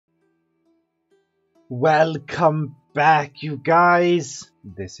Welcome back, you guys.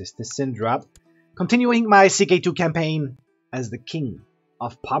 This is the Syndra, continuing my CK2 campaign as the King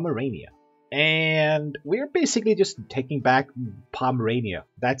of Pomerania. And we're basically just taking back Pomerania.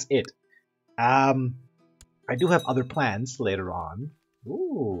 That's it. I do have other plans later on.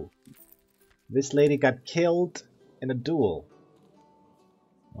 Ooh. This lady got killed in a duel.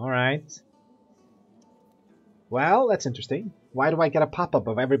 Alright. Well, that's interesting. Why do I get a pop-up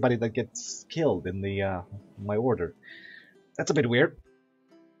of everybody that gets killed in the my order? That's a bit weird.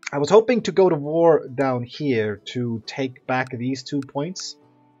 I was hoping to go to war down here to take back these 2 points.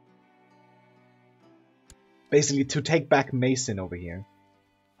 Basically, to take back Mason over here.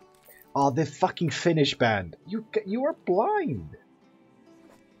 Oh, the fucking Finnish band. You are blind.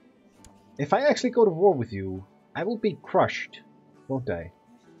 If I actually go to war with you, I will be crushed, won't I?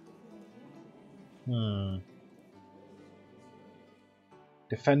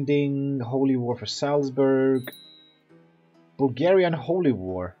 Defending Holy War for Salzburg. Bulgarian Holy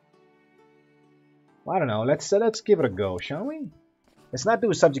War. Well, I don't know. Let's give it a go, shall we? Let's not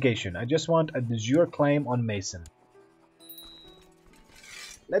do a subjugation. I just want a de jure claim on Mason.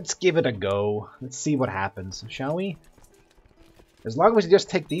 Let's give it a go. Let's see what happens, shall we? As long as we just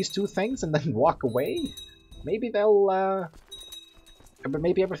take these 2 things and then walk away, maybe they'll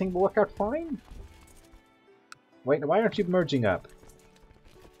maybe everything will work out fine. Wait, why aren't you merging up?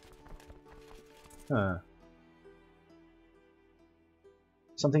 Huh.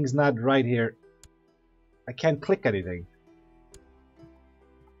 Something's not right here. I can't click anything.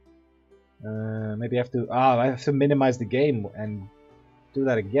 Maybe I have to... Oh, I have to minimize the game and do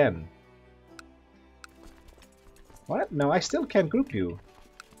that again. What? No, I still can't group you.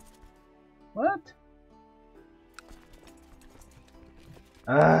 What?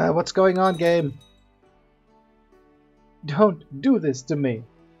 What's going on, game? Don't do this to me.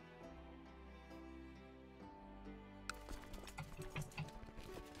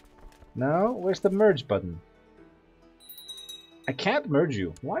 No? Where's the merge button? I can't merge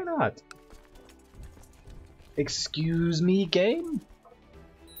you. Why not? Excuse me, game?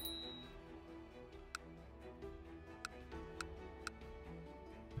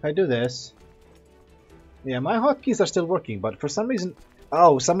 If I do this... Yeah, my hotkeys are still working, but for some reason...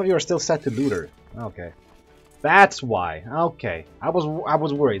 Oh, some of you are still set to looter. Okay. That's why. Okay. I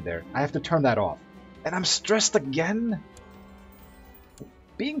was worried there. I have to turn that off. And I'm stressed again?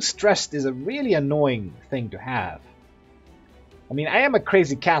 Being stressed is a really annoying thing to have. I mean, I am a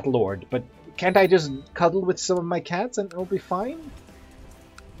crazy cat lord, but can't I just cuddle with some of my cats and it'll be fine?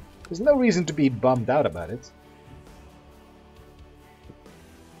 There's no reason to be bummed out about it.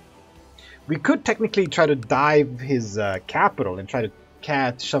 We could technically try to dive his capital and try to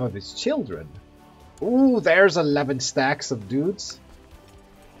catch some of his children. Ooh, there's 11 stacks of dudes.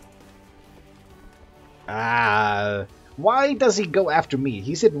 Why does he go after me?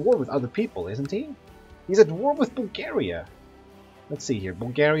 He's at war with other people, isn't he? He's at war with Bulgaria. Let's see here.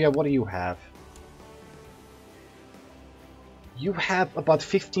 Bulgaria, what do you have? You have about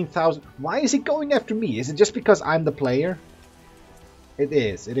 15,000. Why is he going after me? Is it just because I'm the player? It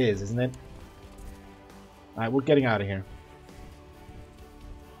is, isn't it? Alright, we're getting out of here.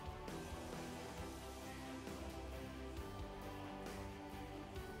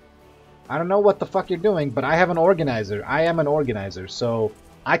 I don't know what the fuck you're doing, but I have an organizer. I am an organizer, so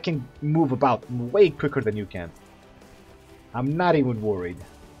I can move about way quicker than you can. I'm not even worried.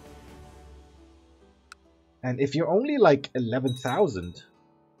 And if you're only like 11,000,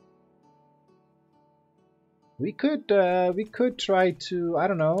 we could try to, I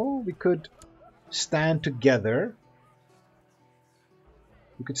don't know, we could stand together.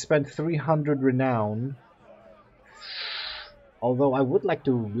 We could spend 300 renown. Although I would like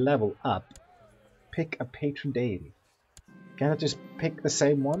to level up. Pick a patron deity. Can I just pick the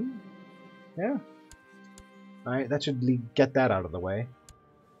same one? Yeah. Alright, that should get that out of the way.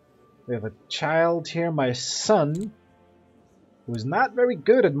 We have a child here, my son, who's not very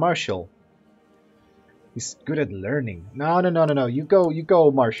good at martial. He's good at learning. No. You go,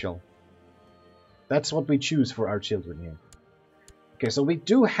 Marshall. That's what we choose for our children here. Okay, so we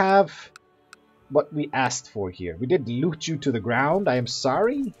do have what we asked for here. We did loot you to the ground. I am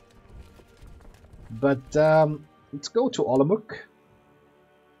sorry. But let's go to Olomouc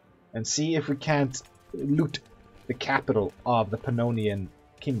and see if we can't loot the capital of the Pannonian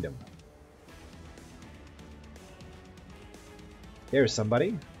Kingdom. There's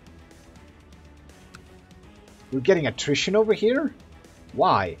somebody. We're getting attrition over here?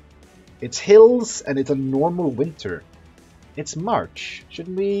 Why? It's hills and it's a normal winter. It's March.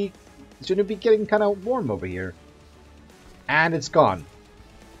 Shouldn't we be getting kind of warm over here? And it's gone.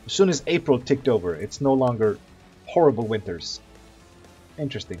 As soon as April ticked over, it's no longer horrible winters.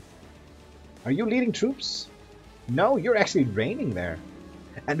 Interesting. Are you leading troops? No, you're actually reigning there.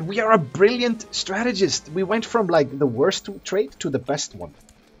 And we are a brilliant strategist. We went from like the worst trait to the best one.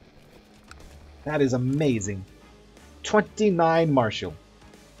 That is amazing. 29 martial.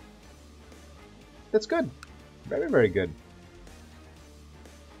 That's good. Very, very good.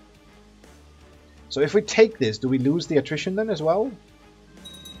 So if we take this, do we lose the attrition then as well?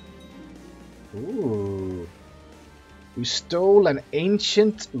 Ooh. We stole an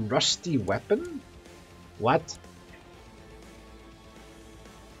ancient rusty weapon? What?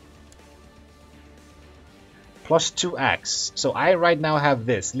 +2 axe. So I right now have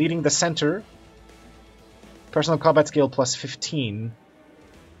this. Leading the center. Personal combat skill +15.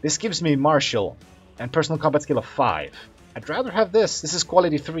 This gives me martial. And personal combat skill of 5. I'd rather have this. This is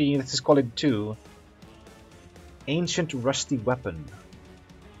quality 3. This is quality 2. Ancient rusty weapon.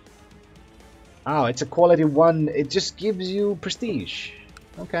 Oh, it's a quality 1. It just gives you prestige.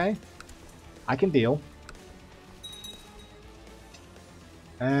 Okay. I can deal.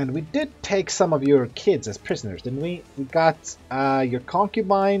 And we did take some of your kids as prisoners, didn't we? We got your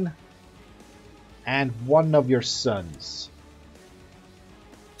concubine and one of your sons.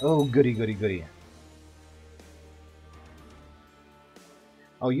 Oh, goody, goody, goody.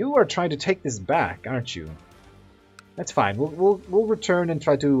 Oh, you are trying to take this back, aren't you? That's fine. We'll return and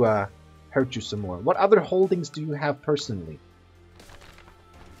try to hurt you some more. What other holdings do you have personally?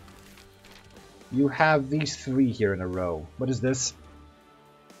 You have these 3 here in a row. What is this?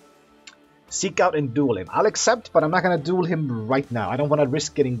 Seek out and duel him. I'll accept, but I'm not going to duel him right now. I don't want to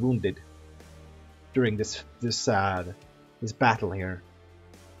risk getting wounded during this battle here.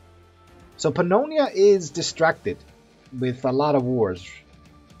 So Pannonia is distracted with a lot of wars.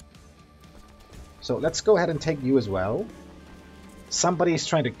 So let's go ahead and take you as well. Somebody is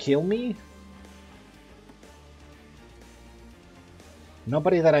trying to kill me.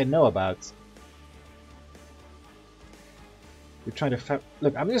 Nobody that I know about. You're trying to...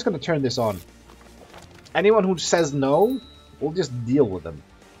 Look, I'm just going to turn this on. Anyone who says no, we'll just deal with them.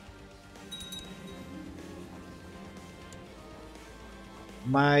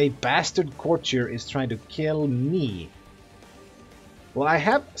 My bastard courtier is trying to kill me. Well, I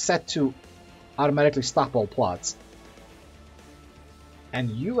have set to automatically stop all plots. And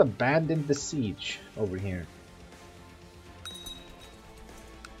you abandoned the siege over here.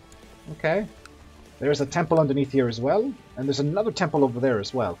 Okay. There's a temple underneath here as well. And there's another temple over there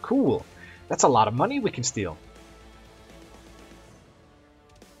as well. Cool. That's a lot of money we can steal.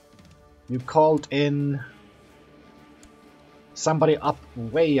 You called in somebody up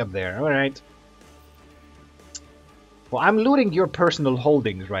way up there. Alright. Well, I'm looting your personal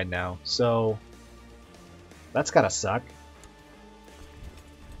holdings right now, so that's gotta suck.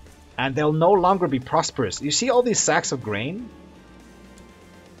 And they'll no longer be prosperous. You see all these sacks of grain?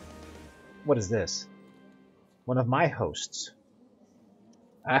 What is this? One of my hosts.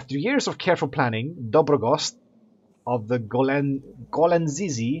 After years of careful planning, Dobrogost of the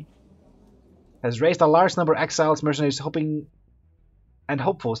Golenzizi has raised a large number of exiles, mercenaries,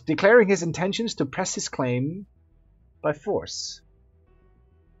 hopefuls, declaring his intentions to press his claim by force.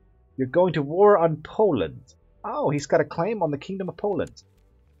 You're going to war on Poland. Oh, he's got a claim on the Kingdom of Poland.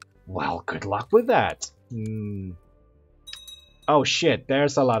 Well, good luck with that. Oh shit,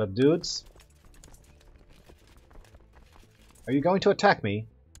 there's a lot of dudes. Are you going to attack me?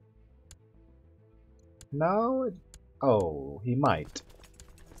 No? Oh, he might.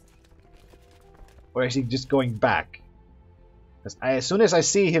 Or is he just going back? As soon as I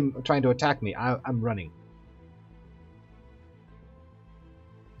see him trying to attack me, I'm running.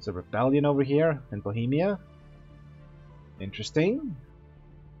 There's a rebellion over here in Bohemia. Interesting.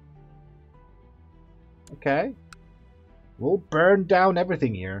 Okay. We'll burn down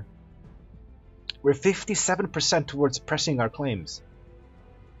everything here. We're 57% towards pressing our claims.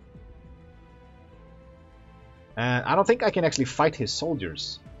 And I don't think I can actually fight his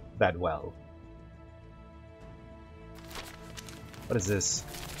soldiers that well. What is this?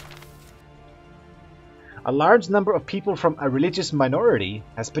 A large number of people from a religious minority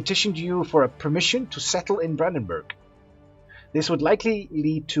has petitioned you for a permission to settle in Brandenburg. This would likely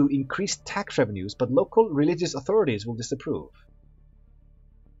lead to increased tax revenues, but local religious authorities will disapprove.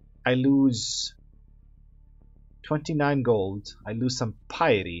 I lose 29 gold. I lose some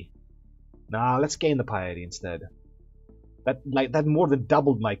piety. Nah, let's gain the piety instead. That more than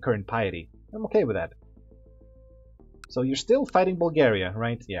doubled my current piety. I'm okay with that. So you're still fighting Bulgaria,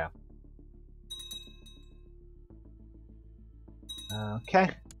 right? Yeah. Okay.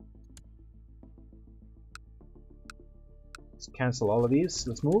 Let's cancel all of these.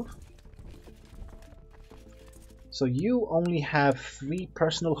 Let's move. So you only have 3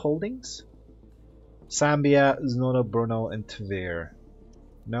 personal holdings? Zambia, Znono, Brno, and Tver.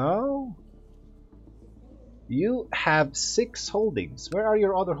 No? You have 6 holdings. Where are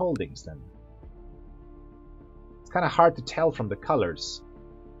your other holdings then? It's kind of hard to tell from the colors.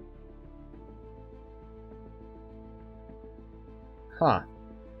 Huh.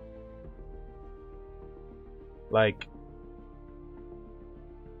 Like...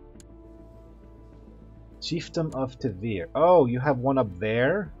 Chiefdom of Tver. Oh, you have one up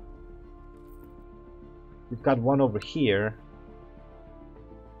there? You've got one over here.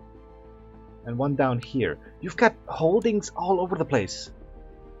 And one down here. You've got holdings all over the place.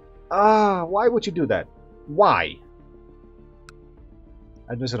 Ah, why would you do that? Why?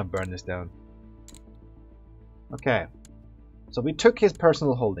 I'm just gonna burn this down. Okay. So we took his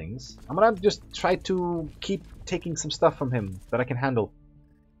personal holdings. I'm gonna just try to keep taking some stuff from him that I can handle.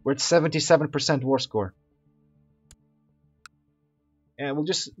 We're at 77% war score. And we'll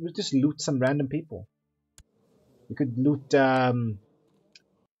just loot some random people. We could loot the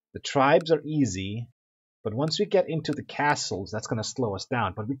tribes are easy, but once we get into the castles, that's gonna slow us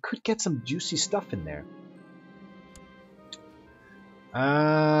down. But we could get some juicy stuff in there.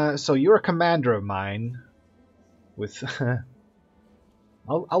 So you're a commander of mine. With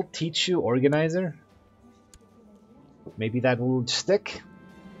I'll teach you organizer. Maybe that will stick.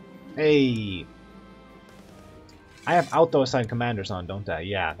 Hey, I have auto-assigned commanders on, don't I?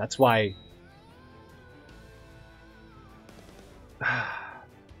 Yeah, that's why.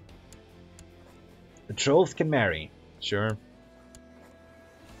 Betrothed can marry. Sure.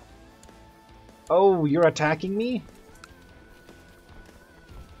 Oh, you're attacking me?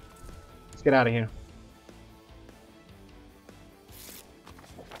 Let's get out of here.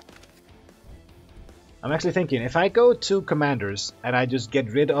 I'm actually thinking, if I go to commanders and I just get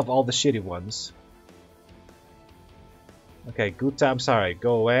rid of all the shitty ones. Okay, Guta, I'm sorry,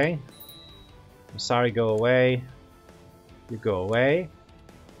 go away. I'm sorry, go away. You go away.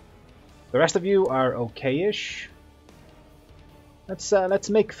 The rest of you are okay-ish. Let's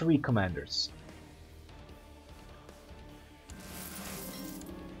make 3 commanders.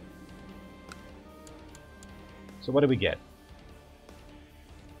 So what do we get?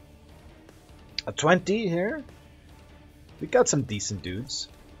 A 20 here. We got some decent dudes.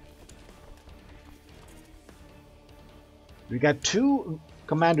 We got 2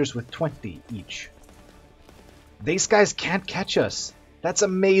 commanders with 20 each. These guys can't catch us. That's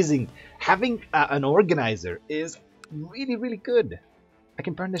amazing. Having an organizer is really, really good. I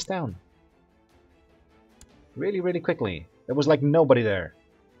can burn this down. Really, really quickly. There was like nobody there.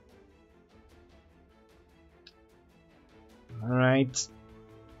 Alright.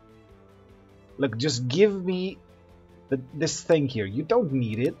 Look, just give me this thing here. You don't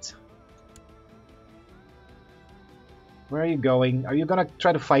need it. Where are you going? Are you gonna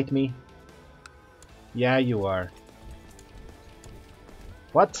try to fight me? Yeah, you are.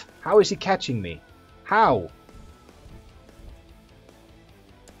 What? How is he catching me? How?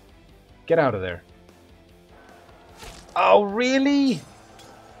 Get out of there. Oh, really?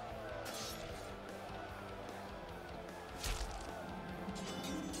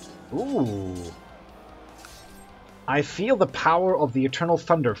 Ooh. I feel the power of the eternal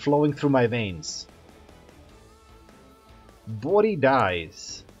thunder flowing through my veins. Bori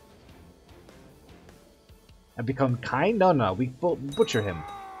dies. And become kind? No, no, we butcher him.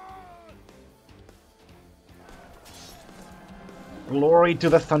 Glory to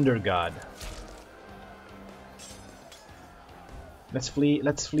the Thunder God. Let's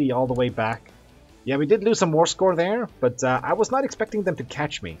flee all the way back. Yeah, we did lose some war score there, but I was not expecting them to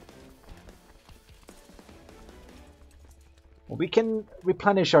catch me. Well, we can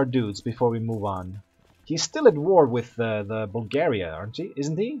replenish our dudes before we move on. He's still at war with the Bulgaria, aren't he?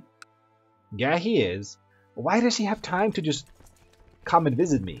 Isn't he? Yeah, he is. Why does he have time to just come and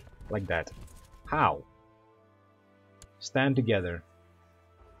visit me like that? How? Stand together.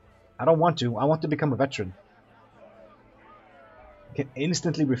 I don't want to. I want to become a veteran. Can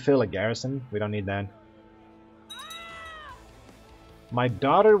instantly refill a garrison. We don't need that. My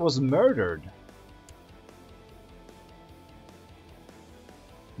daughter was murdered.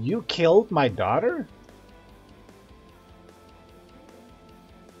 You killed my daughter?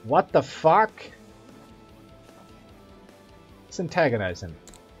 What the fuck? Let's antagonize him.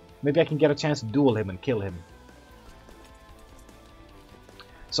 Maybe I can get a chance to duel him and kill him.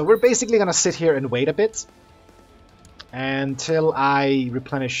 So we're basically gonna sit here and wait a bit until I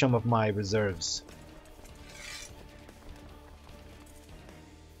replenish some of my reserves.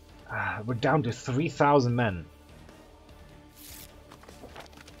 We're down to 3,000 men.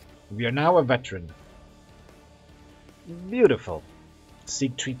 We are now a veteran. Beautiful.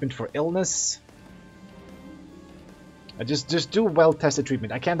 Seek treatment for illness. Just do well-tested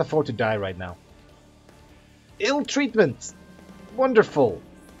treatment. I can't afford to die right now. Ill treatment! Wonderful!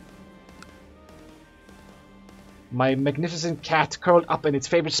 My magnificent cat curled up in its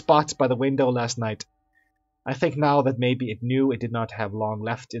favorite spot by the window last night. I think now that maybe it knew it did not have long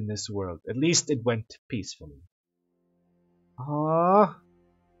left in this world. At least it went peacefully. Ah.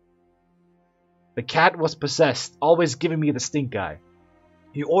 The cat was possessed, always giving me the stink eye.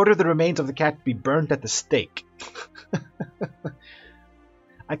 He ordered the remains of the cat to be burnt at the stake.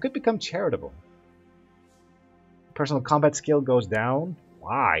 I could become charitable. Personal combat skill goes down.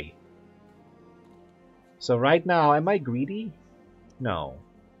 Why? So right now, am I greedy? No.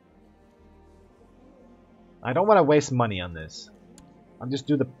 I don't want to waste money on this. I'll just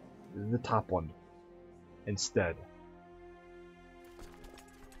do the top one instead.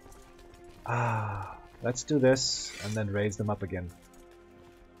 Let's do this and then raise them up again.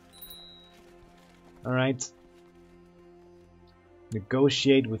 Alright.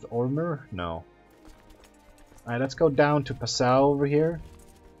 Negotiate with Ormer? No. Alright, let's go down to Passau over here.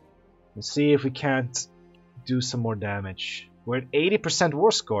 And see if we can't do some more damage. We're at 80%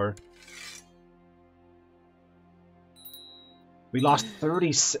 war score. We lost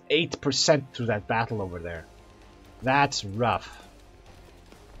 38% through that battle over there. That's rough.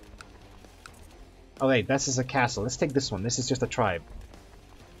 Oh wait, this is a castle. Let's take this one. This is just a tribe.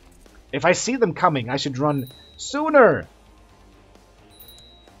 If I see them coming, I should run sooner!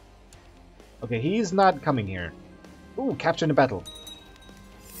 Okay, he's not coming here. Ooh, capture in a battle.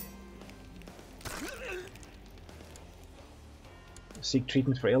 Seek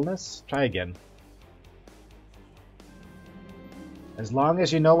treatment for illness? Try again. As long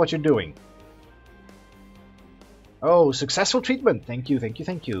as you know what you're doing. Oh, successful treatment! Thank you, thank you,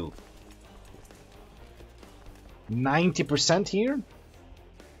 thank you. 90% here?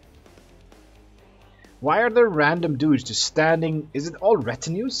 Why are there random dudes just standing? Is it all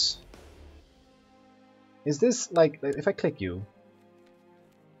retinues? Is this like, if I click you,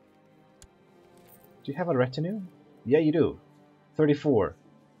 do you have a retinue? Yeah, you do. 34.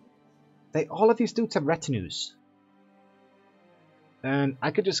 All of these dudes have retinues. And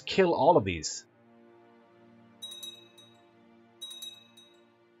I could just kill all of these.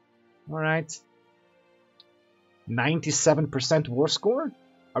 Alright. 97% war score?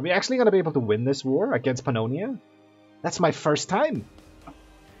 Are we actually going to be able to win this war against Pannonia? That's my first time.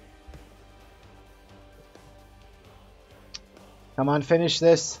 Come on, finish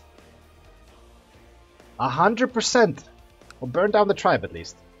this. 100%. We'll burn down the tribe at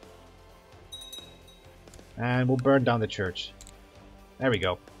least. And we'll burn down the church. There we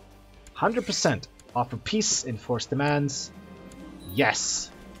go. 100%. Offer peace, enforce demands. Yes.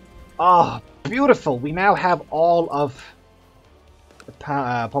 Oh, beautiful. We now have all of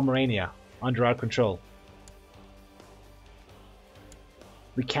Pomerania under our control.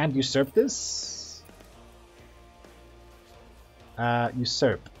 We can't usurp this?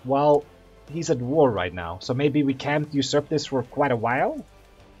 Usurp. Well, he's at war right now, so maybe we can't usurp this for quite a while?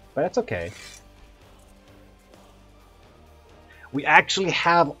 But that's okay. We actually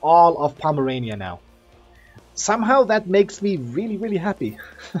have all of Pomerania now. Somehow that makes me really, really happy.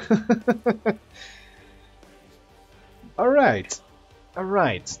 Alright.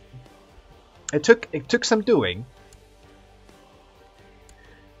 Alright. It took some doing.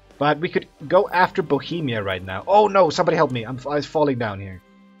 But we could go after Bohemia right now. Oh no, somebody help me. I was falling down here.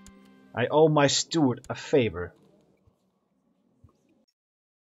 I owe my steward a favor.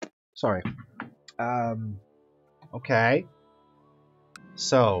 Sorry. Okay.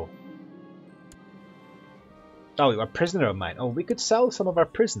 So. Oh, a prisoner of mine. Oh, we could sell some of our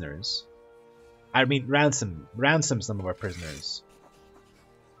prisoners. I mean, ransom some of our prisoners.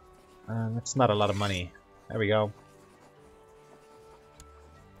 That's not a lot of money. There we go.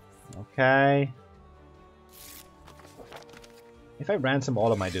 Okay. If I ransom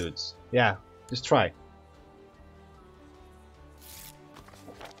all of my dudes. Yeah, just try.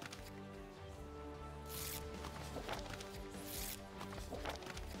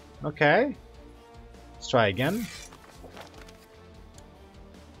 Okay. Let's try again.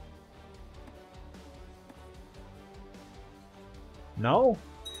 No?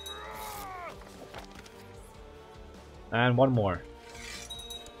 And one more.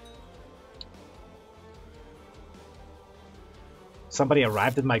 Somebody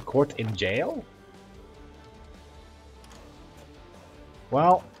arrived at my court in jail?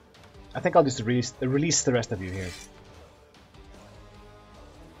 Well, I think I'll just release the rest of you here.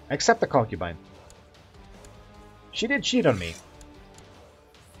 Except the concubine. She did cheat on me.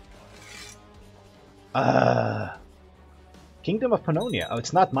 Kingdom of Pannonia. Oh,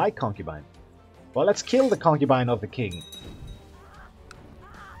 it's not my concubine. Well, let's kill the concubine of the king.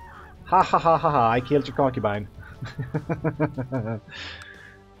 Ha ha ha ha ha, I killed your concubine.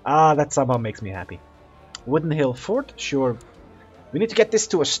 That somehow makes me happy. Wooden Hill Fort, sure. We need to get this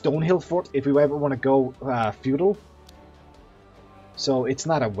to a Stone Hill Fort if we ever want to go feudal. So it's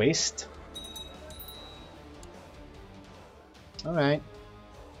not a waste. Alright.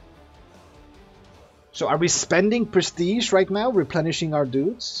 So are we spending prestige right now, replenishing our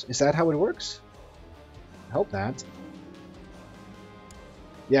dudes? Is that how it works? I hope not.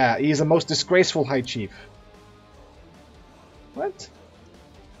 Yeah, he's the most disgraceful High Chief. What?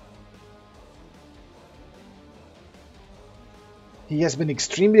 He has been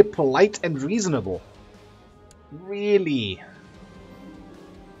extremely polite and reasonable. Really?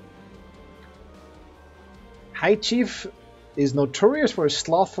 High Chief is notorious for a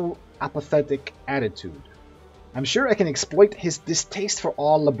slothful, apathetic attitude. I'm sure I can exploit his distaste for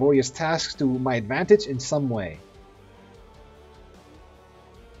all laborious tasks to my advantage in some way.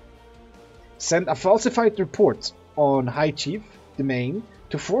 Send a falsified report on High Chief domain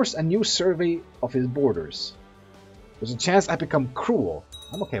to force a new survey of his borders. There's a chance I become cruel.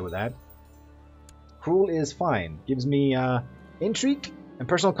 I'm okay with that. Cruel is fine. Gives me intrigue and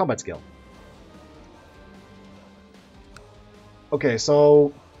personal combat skill. Okay,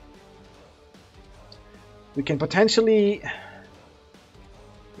 so we can potentially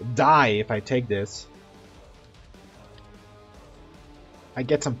die if I take this. I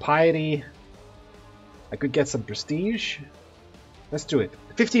get some piety. I could get some prestige. Let's do it.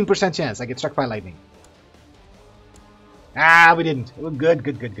 15% chance I get struck by lightning. Ah, we didn't. Good,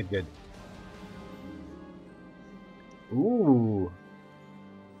 good, good, good, good. Ooh.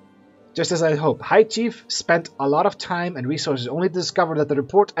 Just as I hoped, High Chief spent a lot of time and resources only to discover that the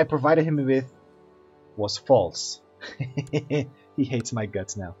report I provided him with was false. He hates my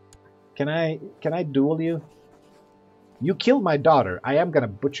guts now. Can I duel you? You killed my daughter. I am gonna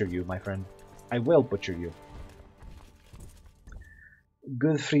butcher you, my friend. I will butcher you.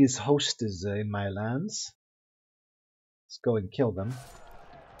 Guthfrey's host is in my lands. Let's go and kill them.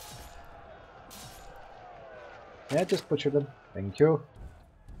 Yeah, just butcher them. Thank you.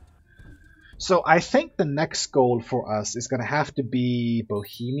 So I think the next goal for us is gonna have to be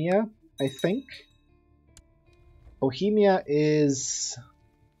Bohemia, I think. Bohemia is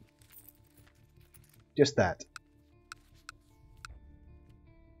just that.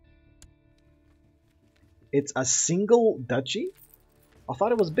 It's a single duchy? I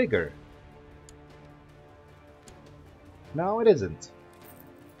thought it was bigger. No, it isn't.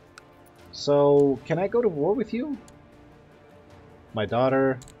 So, can I go to war with you? My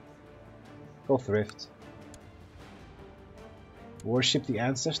daughter. Go thrift. Worship the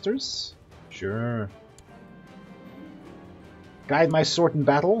ancestors? Sure. Guide my sword in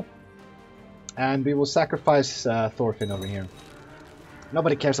battle. And we will sacrifice Thorfinn over here.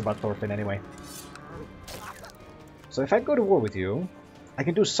 Nobody cares about Thorfinn anyway. So if I go to war with you, I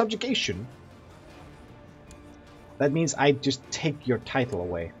can do subjugation. That means I just take your title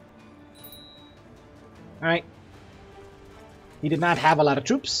away. Alright. He did not have a lot of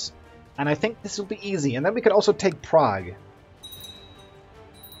troops, and I think this will be easy. And then we could also take Prague.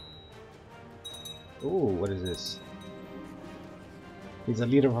 Ooh, what is this? He's a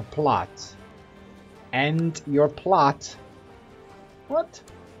leader of a plot. End your plot. What?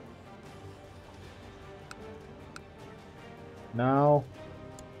 No.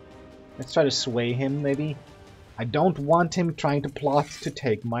 Let's try to sway him, maybe. I don't want him trying to plot to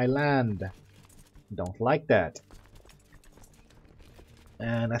take my land. Don't like that.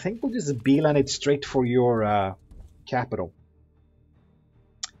 And I think we'll just beeline it straight for your capital.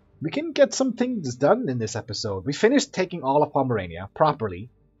 We can get some things done in this episode. We finished taking all of Pomerania properly.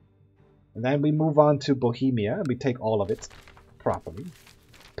 And then we move on to Bohemia, and we take all of it properly.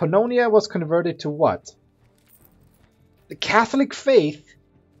 Pannonia was converted to what? The Catholic faith?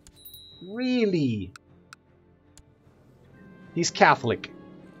 Really? He's Catholic.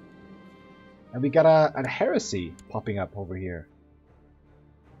 And we got a heresy popping up over here.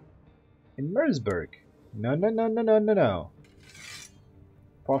 In Mersburg. No, no, no, no, no, no, no.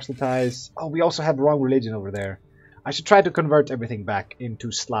 Proselytize. Oh, we also have wrong religion over there. I should try to convert everything back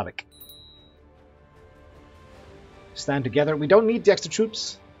into Slavic. Stand together. We don't need the extra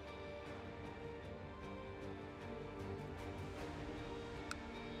troops.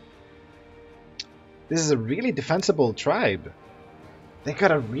 This is a really defensible tribe. They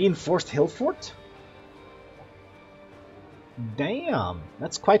got a reinforced hill fort? Damn,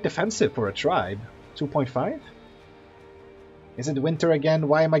 that's quite defensive for a tribe. 2.5? Is it winter again?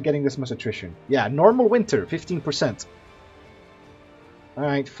 Why am I getting this much attrition? Yeah, normal winter, 15%.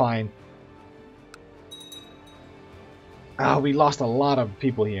 Alright, fine. Ah, we lost a lot of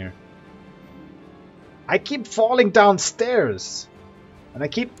people here. I keep falling downstairs. And I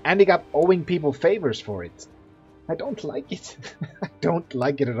keep ending up owing people favors for it. I don't like it. I don't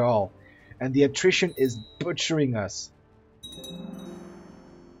like it at all. And the attrition is butchering us.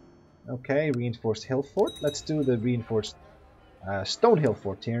 Okay, reinforced hill fort. Let's do the reinforced stone hill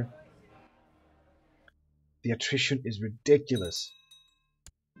fort here. The attrition is ridiculous.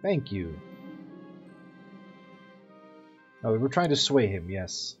 Thank you. Oh, we were trying to sway him,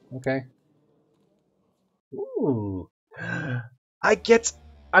 yes. Okay. Ooh. I get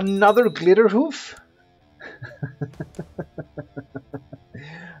another glitter hoof?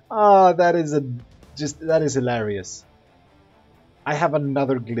 Oh, that is hilarious. I have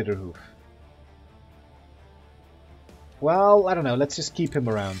another glitter hoof. Well, I don't know, let's just keep him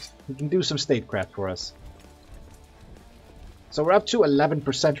around. He can do some statecraft for us. So we're up to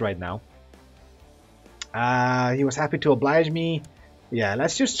 11% right now. He was happy to oblige me. Yeah,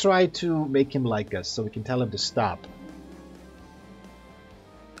 let's just try to make him like us so we can tell him to stop.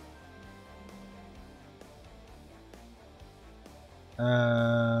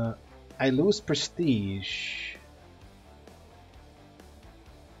 I lose prestige.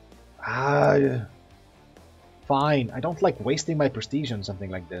 Fine. I don't like wasting my prestige on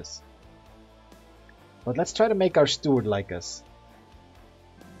something like this. But let's try to make our steward like us.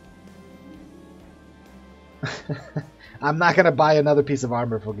 I'm not gonna buy another piece of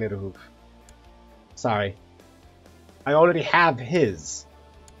armor for Glitterhoof. Sorry. I already have his.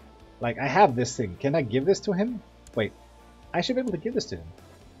 Like, I have this thing. Can I give this to him? Wait. I should be able to give this to him.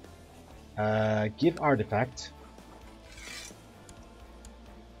 Give artifact.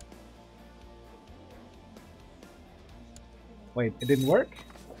 Wait, it didn't work?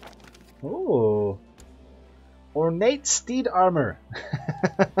 Oh. Ornate steed armor.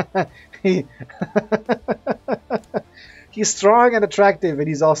 He's strong and attractive, and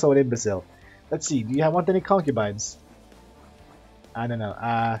he's also an imbecile. Let's see, do you want any concubines? I don't know.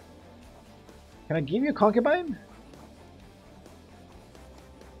 Can I give you a concubine?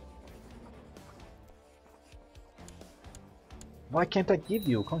 Why can't I give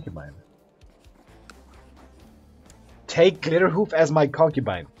you a concubine? Take Glitterhoof as my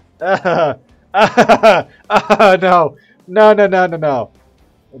concubine. No. No, no, no, no, no.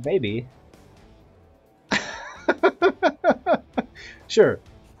 Well, maybe. Sure.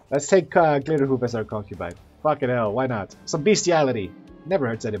 Let's take Glitterhoof as our concubine. Fucking hell, why not? Some bestiality. Never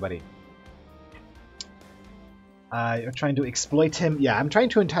hurts anybody. You're trying to exploit him? Yeah, I'm trying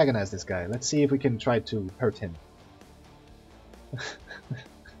to antagonize this guy. Let's see if we can try to hurt him.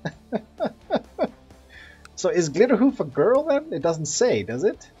 So is Glitterhoof a girl then? It doesn't say, does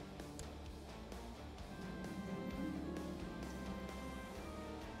it?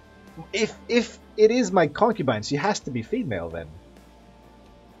 If it is my concubine, she has to be female then.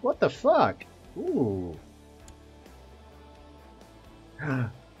 What the fuck? Ooh.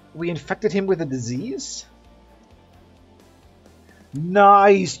 We infected him with a disease?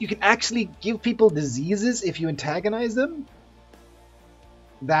 Nice! You can actually give people diseases if you antagonize them?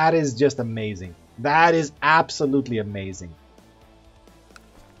 That is just amazing. That is absolutely amazing.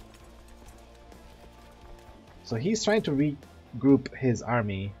 So he's trying to regroup his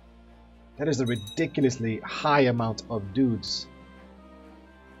army. That is a ridiculously high amount of dudes.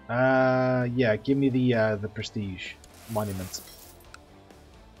 Yeah, give me the prestige monument.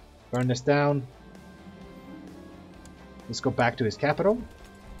 Burn this down. Let's go back to his capital.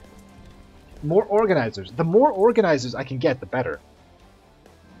 More organizers. The more organizers I can get, the better.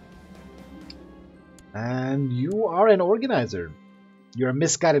 And you are an organizer. You're a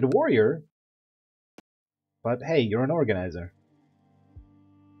misguided warrior. But hey, you're an organizer.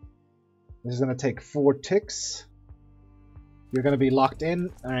 This is going to take 4 ticks. You're going to be locked in.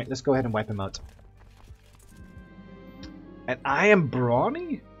 Alright, let's go ahead and wipe him out. And I am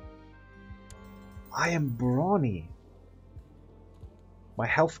brawny? I am brawny. My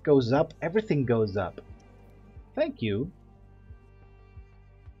health goes up. Everything goes up. Thank you.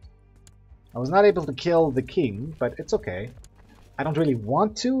 I was not able to kill the king, but it's okay. I don't really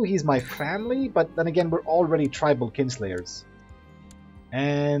want to. He's my family, but then again, we're already tribal kinslayers.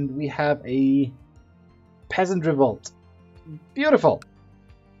 And we have a peasant revolt. Beautiful.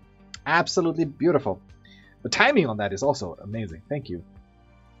 Absolutely beautiful. The timing on that is also amazing. Thank you.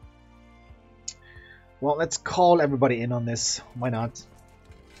 Well, let's call everybody in on this. Why not?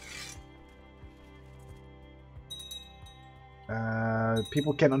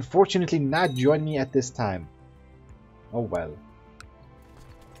 People can unfortunately not join me at this time. Oh well.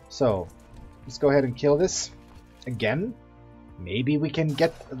 So, let's go ahead and kill this again. Maybe we can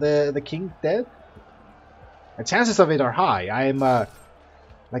get the king dead. The chances of it are high. I'm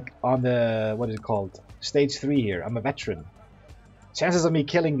like on the, what is it called? Stage 3 here. I'm a veteran. Chances of me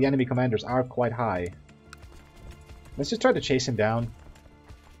killing the enemy commanders are quite high. Let's just try to chase him down.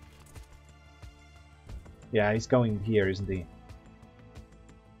 Yeah, he's going here, isn't he?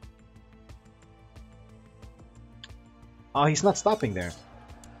 Oh, he's not stopping there.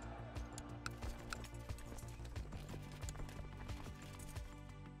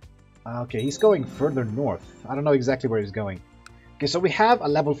 Okay, he's going further north. I don't know exactly where he's going. Okay, so we have a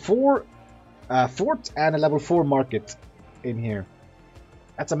level 4 fort and a level 4 market in here.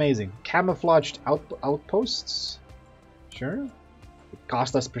 That's amazing. Camouflaged outposts. Sure. It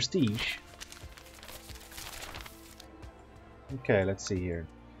cost us prestige. Okay, let's see here.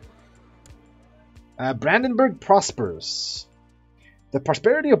 Brandenburg prospers. The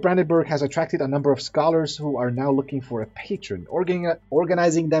prosperity of Brandenburg has attracted a number of scholars who are now looking for a patron.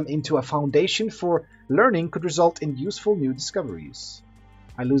 Organizing them into a foundation for learning could result in useful new discoveries.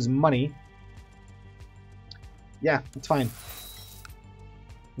 I lose money. Yeah, that's fine.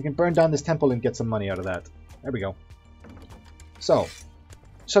 We can burn down this temple and get some money out of that. There we go. So,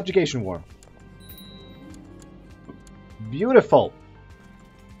 subjugation war. Beautiful.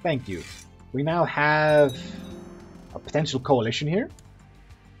 Thank you. We now have a potential coalition here.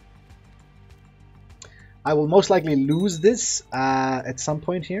 I will most likely lose this at some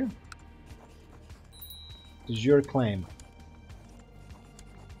point here. De jure claim.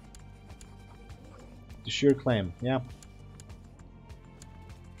 De jure claim, yeah.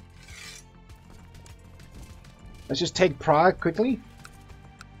 Let's just take Prague quickly.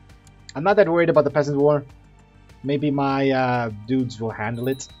 I'm not that worried about the Peasant War. Maybe my dudes will handle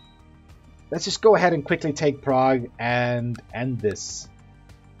it. Let's just go ahead and quickly take Prague and end this.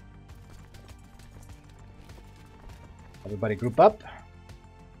 Everybody group up.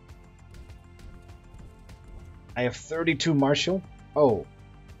 I have 32 martial. Oh.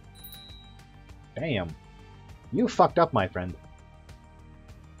 Damn. You fucked up, my friend.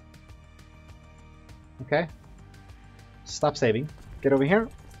 Okay. Stop saving. Get over here.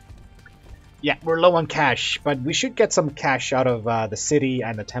 Yeah, we're low on cash, but we should get some cash out of the city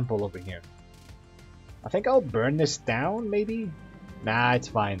and the temple over here. I think I'll burn this down, maybe? Nah, it's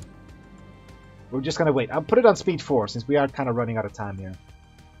fine. We're just gonna wait. I'll put it on speed 4 since we are kind of running out of time here.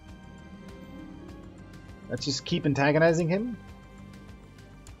 Let's just keep antagonizing him.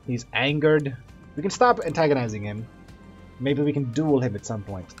 He's angered. We can stop antagonizing him. Maybe we can duel him at some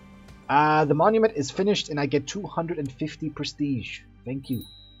point. The monument is finished and I get 250 prestige. Thank you.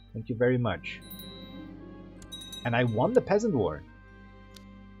 Thank you very much. And I won the Peasant War.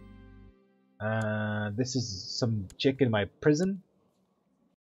 This is some chick in my prison.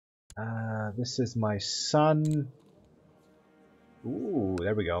 This is my son. Ooh,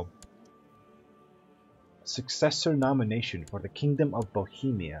 there we go. Successor nomination for the Kingdom of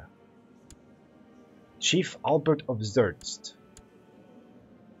Bohemia. Chief Albert of Zerst.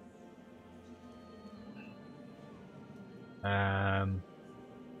 I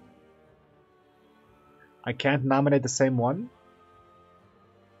can't nominate the same one.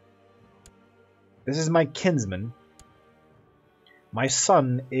 This is my kinsman. My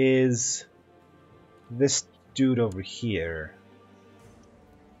son is this dude over here.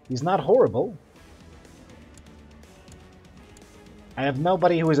 He's not horrible. I have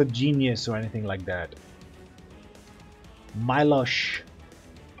nobody who is a genius or anything like that. Milosh.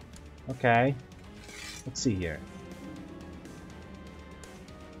 Okay. Let's see here.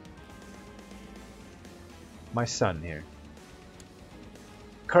 My son here.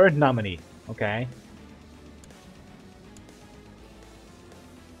 Current nominee. Okay.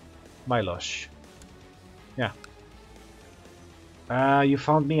 Milosh. Yeah. You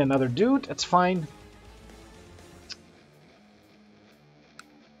found me another dude. That's fine.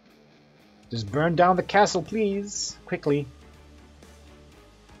 Just burn down the castle, please. Quickly.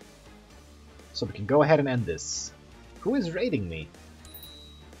 So we can go ahead and end this. Who is raiding me?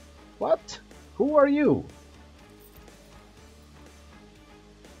 What? Who are you?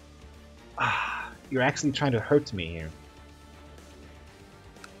 Ah, you're actually trying to hurt me here.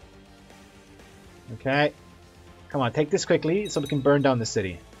 Okay. Come on, take this quickly so we can burn down the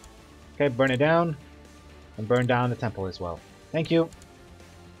city. Okay, burn it down. And burn down the temple as well. Thank you.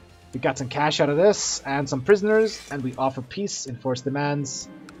 We got some cash out of this, and some prisoners, and we offer peace, enforce demands.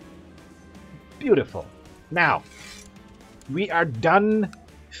 Beautiful. Now, we are done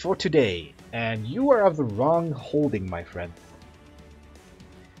for today, and you are of the wrong holding, my friend.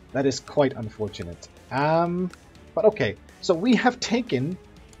 That is quite unfortunate. But okay, so we have taken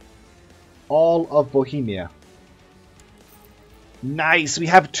all of Bohemia. Nice! We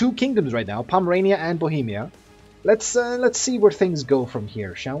have 2 kingdoms right now, Pomerania and Bohemia. Let's see where things go from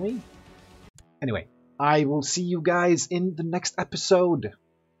here, shall we? Anyway, I will see you guys in the next episode.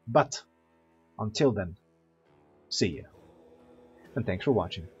 But until then, see ya. And thanks for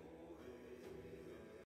watching.